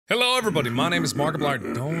Hello everybody, my name is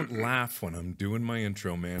Markiplier. Don't laugh when I'm doing my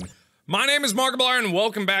intro, man. My name is Markiplier and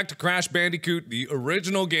welcome back to Crash Bandicoot, the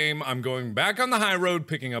original game. I'm going back on the high road,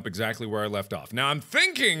 picking up exactly where I left off. Now I'm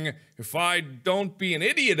thinking, if I don't be an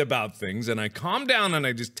idiot about things and I calm down and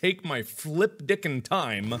I just take my flip dickin'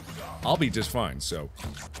 time, I'll be just fine, so.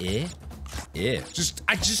 I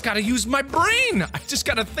just gotta use my brain! I just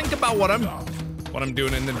gotta think about what I'm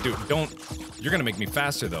doing and then do it. You're gonna make me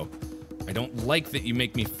faster though. I don't like that you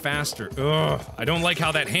make me faster. Ugh, I don't like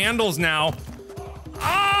how that handles now.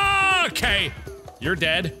 Ah, okay. You're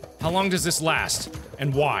dead. How long does this last?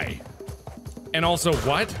 And why? And also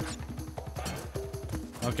what?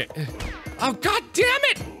 Okay. Oh, god damn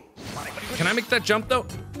it! Can I make that jump though?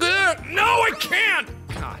 Ugh, no, I can't!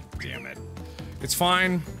 God damn it. It's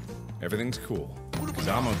fine. Everything's cool. Cause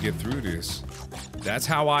I'm gonna get through this. That's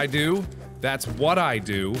how I do. That's what I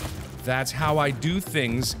do. That's how I do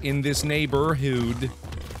things in this neighborhood.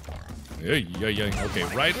 Okay,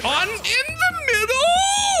 right on in the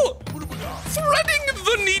middle! Threading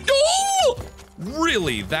the needle!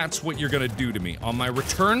 Really, that's what you're gonna do to me on my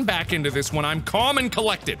return back into this when I'm calm and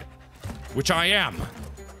collected. Which I am.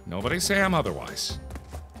 Nobody say I'm otherwise.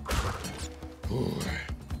 Ooh.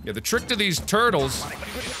 Yeah, the trick to these turtles...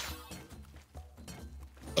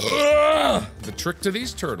 the trick to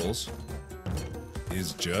these turtles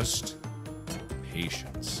is just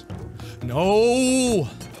patience. No!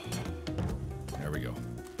 There we go.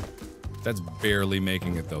 That's barely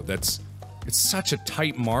making it though. It's such a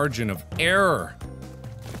tight margin of error.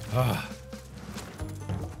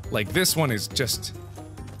 Like this one is just...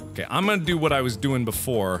 Okay, I'm gonna do what I was doing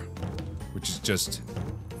before, which is just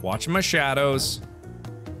watching my shadows.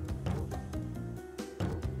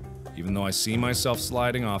 Even though I see myself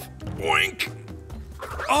sliding off. Boink!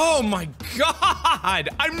 Oh my god!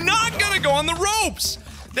 I'm not gonna go on the ropes!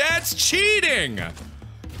 That's cheating!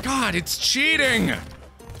 God, it's cheating!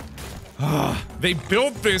 They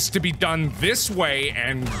built this to be done this way,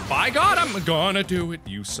 and by God, I'm gonna do it,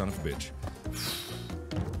 you son of a bitch.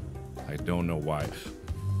 I don't know why.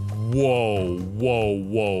 Whoa, whoa,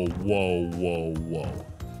 whoa, whoa, whoa, whoa.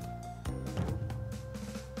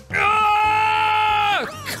 Ah!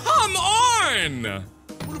 Come on!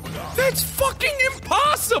 That's fucking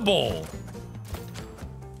impossible!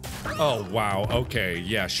 Oh, wow, okay,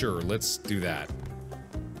 yeah, sure, let's do that.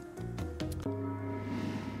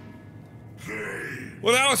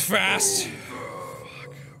 Well, that was fast.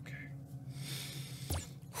 Fuck, okay.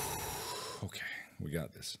 Okay, we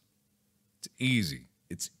got this. It's easy.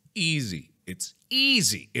 It's easy. It's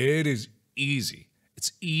easy. It is easy.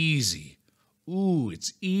 It's easy. Ooh,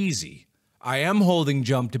 it's easy. I am holding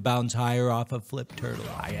jump to bounce higher off a flip turtle.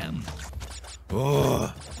 I am.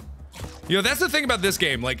 Ugh. You know, that's the thing about this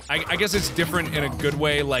game, like, I guess it's different in a good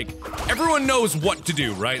way, like, everyone knows what to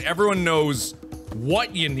do, right? Everyone knows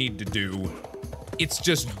what you need to do. It's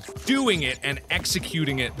just doing it and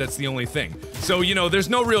executing it that's the only thing. So, you know, there's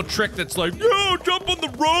no real trick that's like, yo, jump on the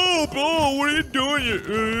rope! Oh, what are you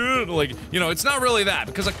doing? Like, you know, it's not really that,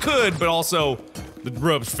 because I could, but also, the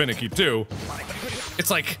rope's finicky too. It's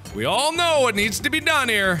like, we all know what needs to be done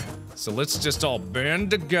here, so let's just all band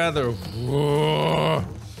together. Whoa.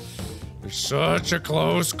 There's such a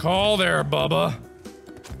close call there, Bubba.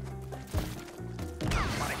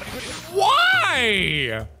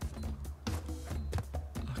 Why?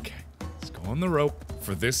 Okay, let's go on the rope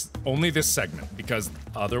for this, only this segment, because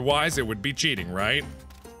otherwise it would be cheating, right?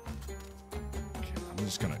 Okay, I'm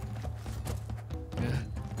just gonna...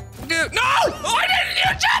 No! Why didn't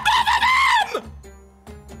you jump off of him?!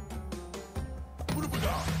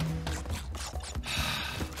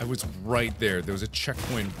 I was right there. There was a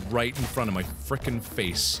checkpoint right in front of my frickin'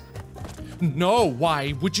 face. No,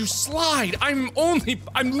 why would you slide? I'm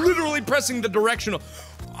literally pressing the directional.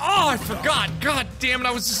 Oh, I forgot. God damn it,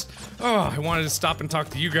 I was just... Oh, I wanted to stop and talk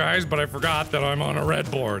to you guys, but I forgot that I'm on a red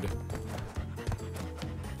board.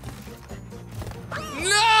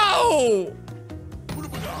 No!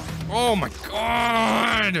 Oh my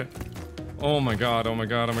god! Oh my god, oh my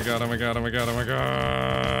god, oh my god, oh my god, oh my god, oh my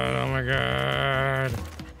god, oh my god.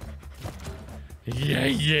 Yeah,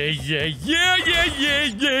 yeah, yeah, yeah, yeah, yeah,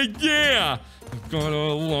 yeah, yeah! I've got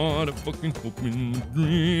a lot of fucking open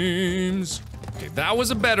dreams. Okay, that was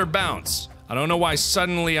a better bounce. I don't know why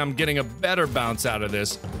suddenly I'm getting a better bounce out of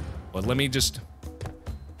this, but let me just...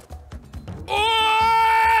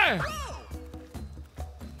 Oh!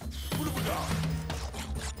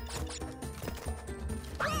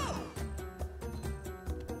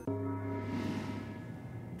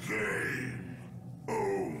 Game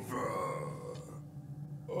over.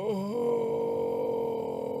 Oh,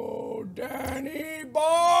 Danny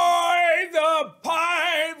boy, the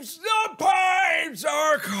pipes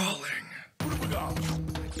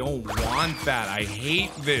don't want that. I hate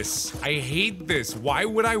this. I hate this. Why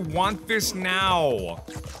would I want this now?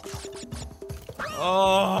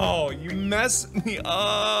 Oh, you messed me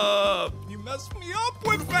up. You messed me up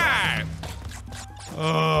with that.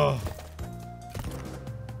 Oh.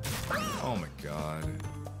 Oh my god.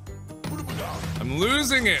 I'm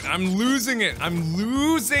losing it. I'm losing it. I'm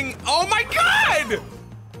losing. Oh my god!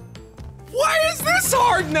 Why is this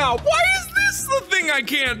hard now? Why is this the thing I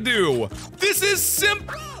can't do? This is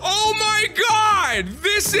simple. Oh my god!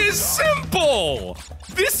 This is simple!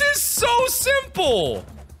 This is so simple!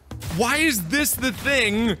 Why is this the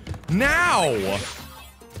thing now?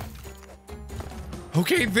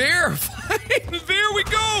 Okay, there. Fine. There we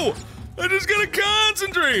go. I just gotta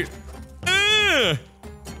concentrate.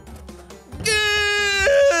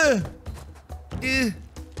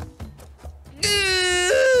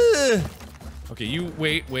 Okay, you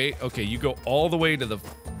wait. Okay, you go all the way to the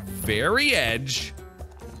very edge.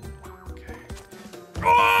 Okay.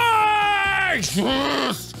 Oh,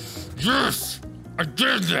 yes! I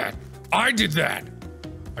did that! I did that!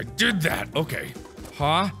 I did that! Okay.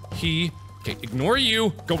 Okay, ignore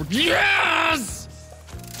you. Go. Yes!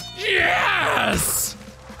 Yes!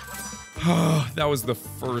 That was the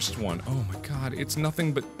first one. Oh my god, it's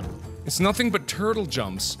nothing but turtle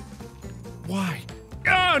jumps. Why?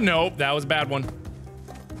 Oh no, that was a bad one.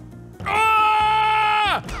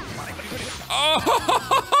 Ah!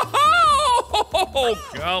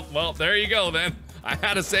 Oh, well, there you go then. I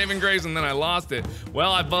had a saving grace and then I lost it.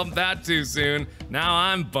 Well, I bumped that too soon. Now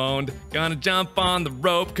I'm boned. Gonna jump on the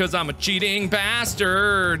rope cause I'm a cheating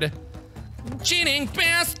bastard. Cheating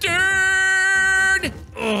bastard!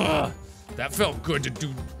 Ugh, that felt good to do.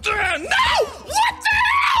 No! What the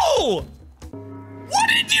hell? What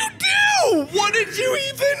did you do? What did you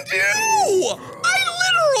even do? I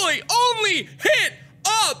literally only hit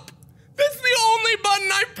up. That's the only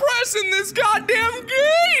button I press in this goddamn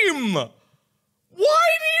game. Why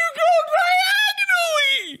do you go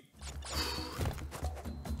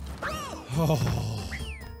diagonally? Oh.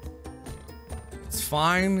 It's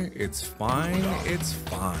fine, it's fine, it's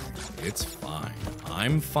fine, it's fine.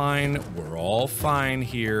 I'm fine, we're all fine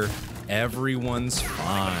here. Everyone's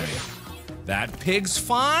fine. That pig's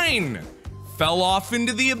fine. Fell off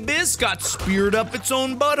into the abyss, got speared up its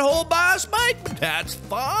own butthole by a spike, but that's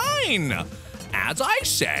fine. As I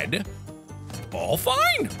said, all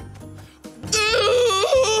fine.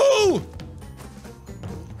 Ooh!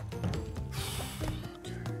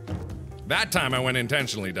 That time I went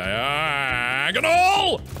intentionally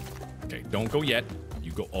diagonal! Okay, don't go yet.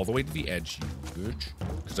 You go all the way to the edge, you bitch.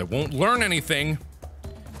 Because I won't learn anything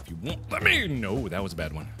if you won't let me. No, that was a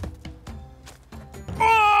bad one.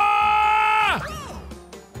 Ah!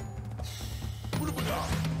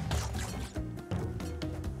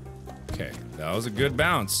 Okay, that was a good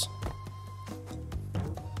bounce.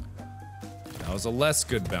 That was a less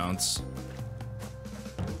good bounce.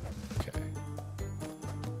 Okay.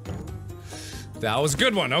 That was a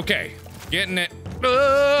good one. Okay. Getting it.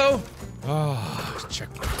 Oh! Oh,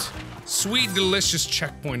 checkpoint. Sweet, delicious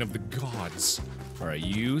checkpoint of the gods. Alright,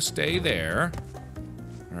 you stay there.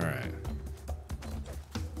 Alright.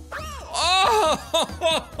 Oh!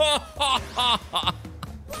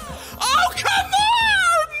 Oh, come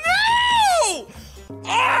on! No!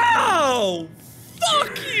 Oh!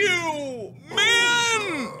 Fuck you!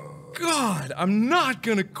 Man! God, I'm not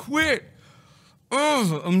gonna quit.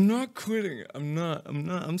 Oh, I'm not quitting.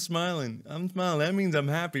 I'm smiling. I'm smiling. That means I'm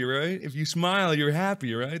happy, right? If you smile, you're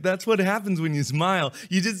happy, right? That's what happens when you smile.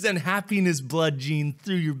 You just send happiness blood genes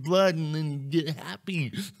through your blood and then you get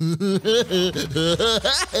happy.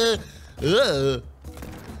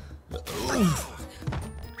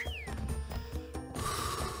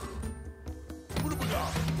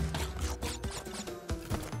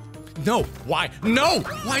 No, why? No,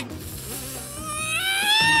 why?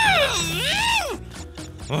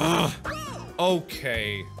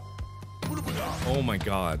 Okay. Oh my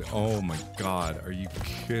god. Oh my god. Are you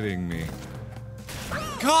kidding me?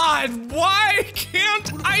 God, why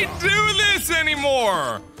can't I do this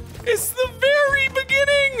anymore? It's the very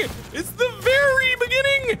beginning! It's the very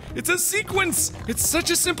beginning! It's a sequence! It's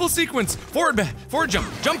such a simple sequence. Forward jump,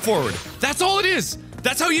 jump forward. That's all it is.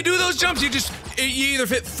 That's how you do those jumps. You either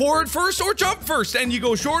fit forward first or jump first, and you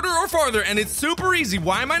go shorter or farther, and it's super easy.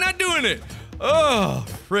 Why am I not doing it? Oh,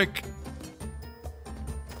 frick.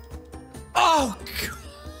 Oh,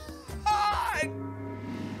 God.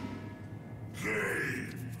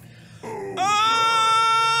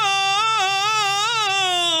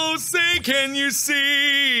 Oh, say, can you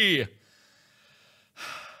see?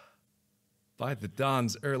 By the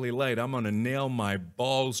dawn's early light, I'm gonna nail my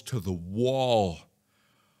balls to the wall.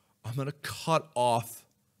 I'm gonna cut off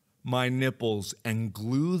my nipples and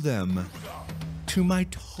glue them to my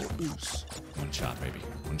toes. One shot, baby.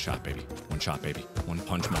 One shot, baby. One shot, baby. One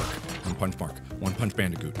punch mark. One punch mark. One punch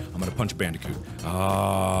Bandicoot. I'm gonna punch Bandicoot.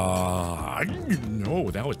 No,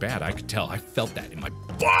 that was bad. I could tell. I felt that in my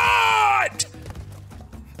butt!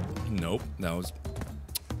 Nope, that was...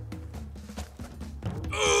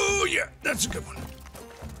 Oh, yeah, that's a good one.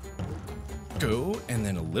 Go, and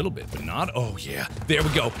then a little bit, but not... Oh, yeah, there we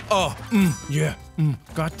go. Oh, yeah,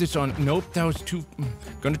 got this on... Nope, that was too...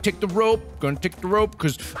 Gonna take the rope,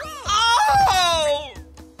 because... Oh!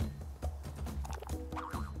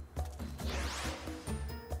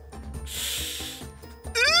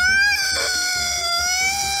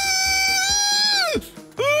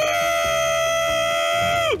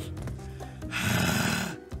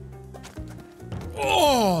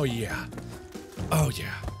 Oh, yeah. Oh,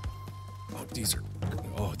 yeah. Oh,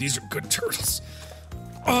 these are good turtles.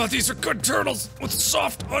 Oh, these are good turtles with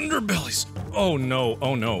soft underbellies. Oh, no.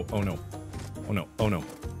 Oh, no. Oh, no. Oh, no. Oh, no.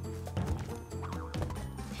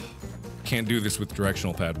 Can't do this with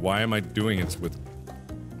directional pad. Why am I doing it with...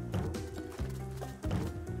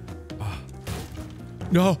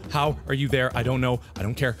 No! How are you there? I don't know. I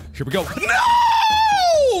don't care. Here we go. No!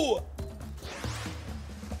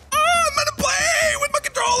 I'm gonna play with my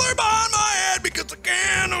controller behind my head because I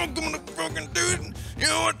can. I'm gonna fucking do it. You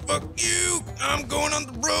know what? Fuck you. I'm going on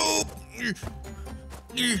the rope.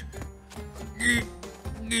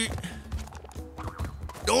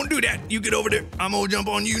 Don't do that. You get over there. I'm gonna jump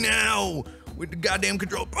on you now with the goddamn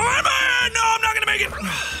control. Oh, man! No, I'm not gonna make it.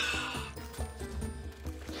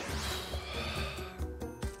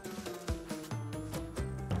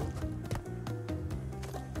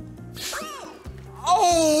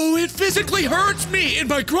 Oh, it physically hurts me in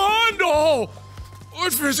my grundle. Oh,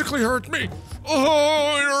 it physically hurts me.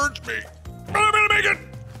 Oh, it hurts me. But I'm gonna make it.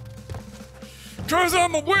 Cause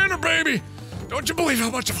I'm a winner, baby. Don't you believe how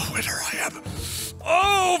much of a winner I am?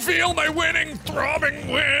 Oh, feel my winning, throbbing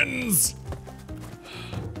wins.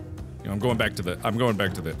 You know, I'm going back to the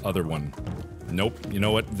other one. Nope. You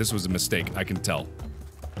know what? This was a mistake. I can tell.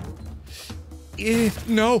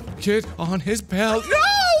 No, get on his belt. No!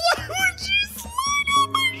 Why would you slide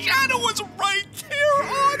on? My shadow was right there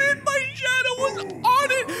on it. My shadow was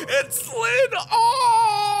on it. It slid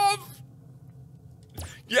off.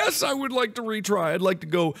 Yes, I would like to retry. I'd like to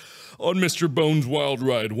go on Mr. Bones' wild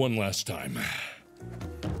ride one last time.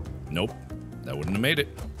 Nope, that wouldn't have made it.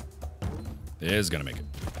 It is gonna make it.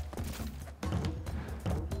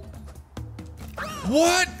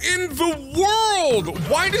 What in the world?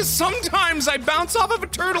 Why does sometimes I bounce off of a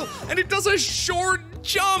turtle and it does a short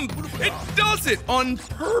jump? It does it on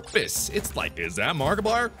purpose. It's like, is that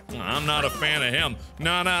Markiplier? I'm not a fan of him.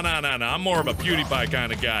 No. I'm more of a PewDiePie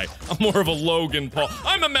kind of guy. I'm more of a Logan Paul.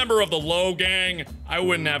 I'm a member of the Low Gang. I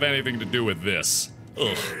wouldn't have anything to do with this.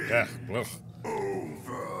 Ugh. Yeah. Ugh.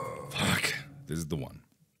 Fuck. This is the one.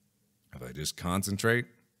 If I just concentrate,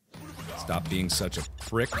 stop being such a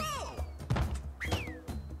prick.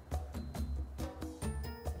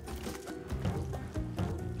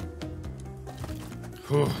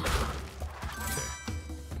 Okay.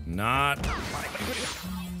 Not.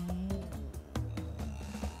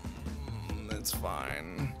 That's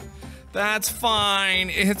fine. That's fine.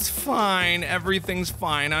 It's fine. Everything's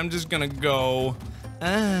fine. I'm just gonna go.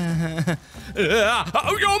 Oh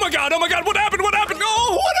my god! Oh my god! What happened? What happened?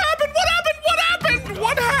 Oh! What happened? What happened? What happened?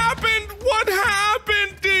 What happened? What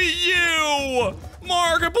happened to you,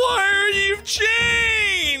 Markiplier? You've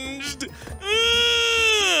changed.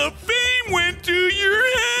 Fame went to your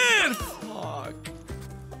head. Fuck.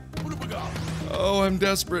 Oh, I'm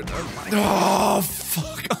desperate. Oh,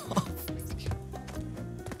 fuck off.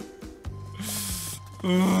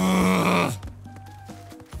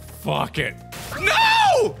 Fuck it.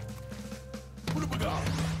 No!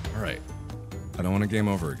 Alright. I don't want to game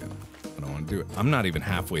over again. I don't want to do it. I'm not even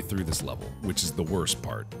halfway through this level, which is the worst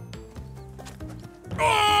part.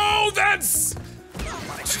 Oh, that's...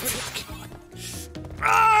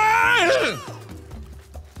 Ah!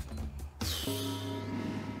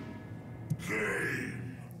 Game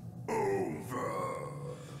over.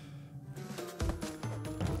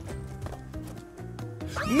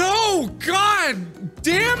 No! God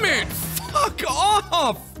damn it! Fuck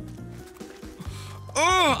off!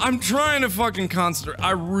 I'm trying to fucking concentrate.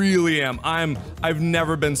 I really am. I've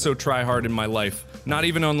never been so try-hard in my life. Not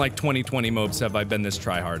even on like 2020 mobs have I been this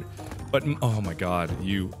try-hard. But, oh my god,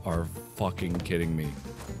 you are fucking kidding me.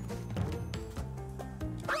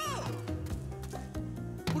 Oh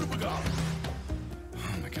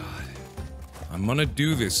my god. I'm gonna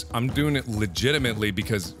do this. I'm doing it legitimately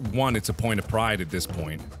because, one, it's a point of pride at this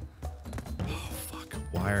point.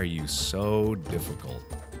 Why are you so difficult?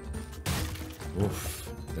 Oof.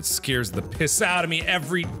 That scares the piss out of me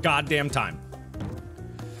every goddamn time.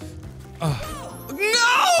 No!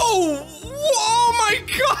 Oh my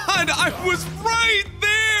god! I was right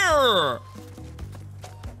there!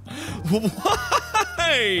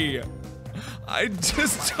 Why? I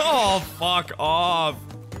just... Oh, fuck off.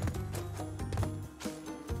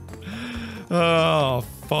 Oh,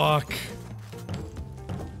 fuck.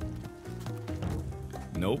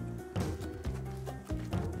 Nope.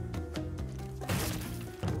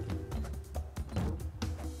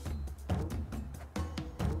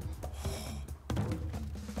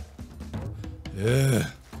 Ugh.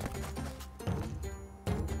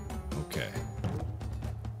 Okay.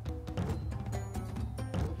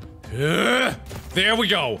 Ugh. There we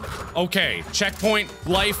go. Okay, checkpoint,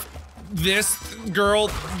 life, this girl,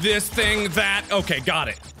 this thing, that. Okay, got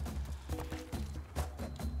it.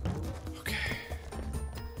 Okay.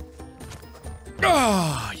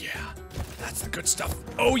 Oh, yeah. That's the good stuff.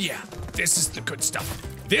 Oh, yeah. This is the good stuff.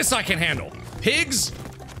 This I can handle. Pigs,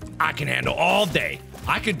 I can handle all day.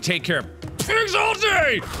 I could take care of pigs all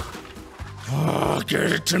day! Oh,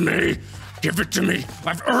 get it to me. Give it to me.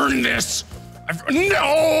 I've earned this.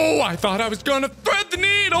 No! I thought I was gonna thread the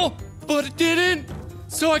needle, but it didn't.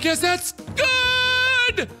 So I guess that's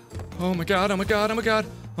good! Oh my god, oh my god, oh my god.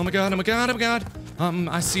 Oh my god, oh my god, oh my god.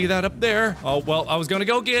 I see that up there. Oh, well, I was gonna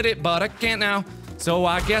go get it, but I can't now. So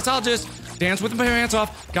I guess I'll just dance with my pants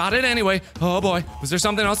off. Got it anyway. Oh boy, was there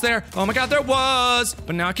something else there? Oh my god, there was!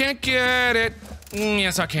 But now I can't get it.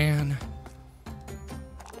 Yes, I can.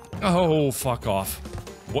 Oh, fuck off.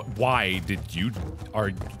 What? Why did you...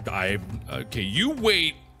 Okay, you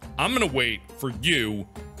wait. I'm gonna wait for you,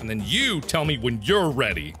 and then you tell me when you're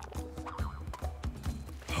ready.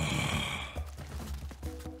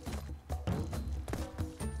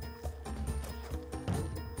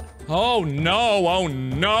 Oh no, oh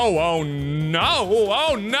no, oh no,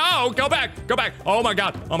 oh no! Go back, go back! Oh my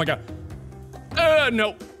god, oh my god.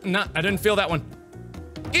 No, I didn't feel that one.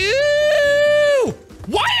 Ew!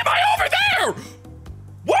 Why am I over there?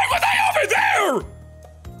 Why was I over there?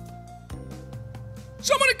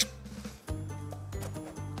 Somebody...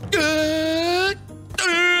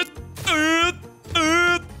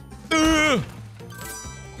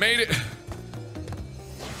 Made it.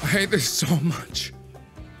 I hate this so much.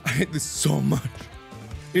 I hate this so much.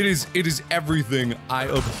 It is everything I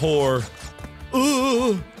abhor.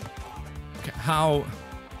 Okay, how...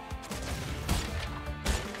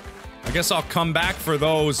 I guess I'll come back for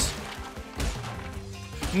those.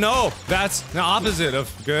 No, that's the opposite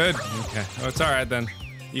of good. Okay, oh, it's all right then.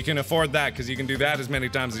 You can afford that because you can do that as many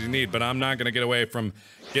times as you need, but I'm not gonna get away from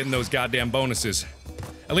getting those goddamn bonuses.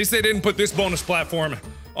 At least they didn't put this bonus platform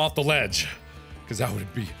off the ledge, because that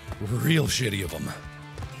would be real shitty of them.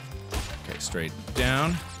 Okay, straight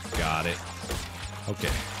down. Got it.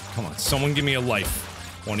 Okay, come on, someone give me a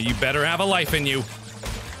life. One of you better have a life in you.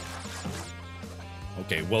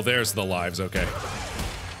 Okay, well there's the lives, okay.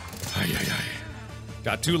 Ay, ay, ay.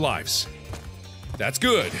 Got 2 lives. That's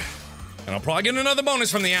good. And I'll probably get another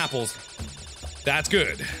bonus from the apples. That's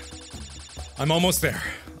good. I'm almost there.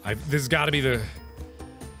 This has got to be the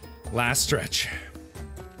last stretch.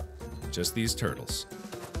 Just these turtles.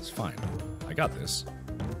 It's fine. I got this.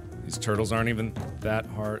 These turtles aren't even that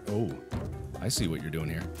hard. Oh, I see what you're doing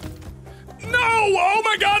here. No! Oh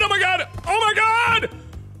my god! Oh my god! Oh my god!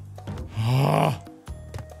 Oh.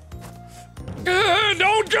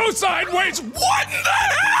 Don't go sideways! What in the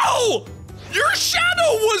hell?! Your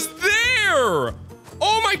shadow was there!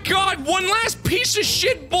 Oh my god, one last piece of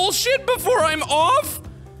shit bullshit before I'm off?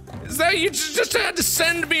 Is that you just had to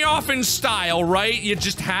send me off in style, right? You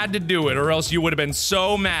just had to do it, or else you would have been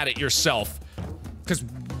so mad at yourself. Because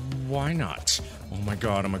why not? Oh my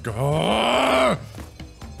god, oh my god.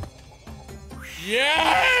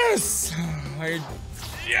 Yes!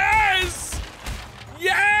 Yes!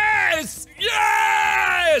 Yes!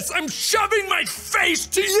 Yes! I'm shoving my face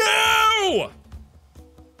to you!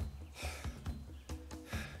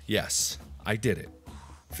 Yes, I did it.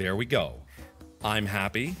 There we go. I'm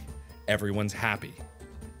happy. Everyone's happy.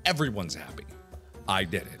 Everyone's happy. I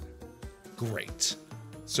did it. Great.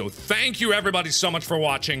 So thank you everybody so much for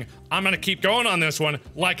watching. I'm gonna keep going on this one.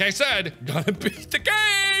 Like I said, gonna beat the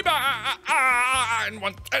game in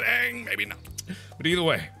one sitting. Maybe not. But either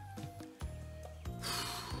way.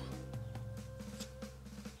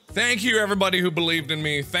 Thank you everybody who believed in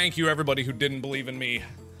me. Thank you everybody who didn't believe in me.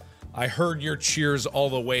 I heard your cheers all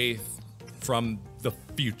the way from the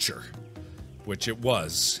future, which it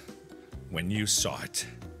was when you saw it.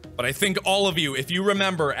 But I think all of you, if you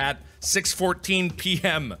remember at 6:14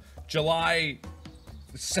 p.m. July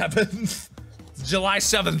 7th. July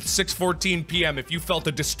 7th, 6:14 p.m. If you felt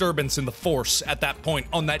a disturbance in the force at that point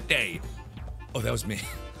on that day. Oh, that was me.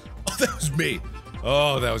 Oh, that was me.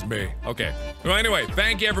 Oh, that was me. Okay. Well, anyway,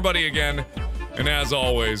 thank you everybody again. And as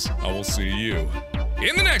always, I will see you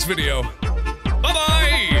in the next video.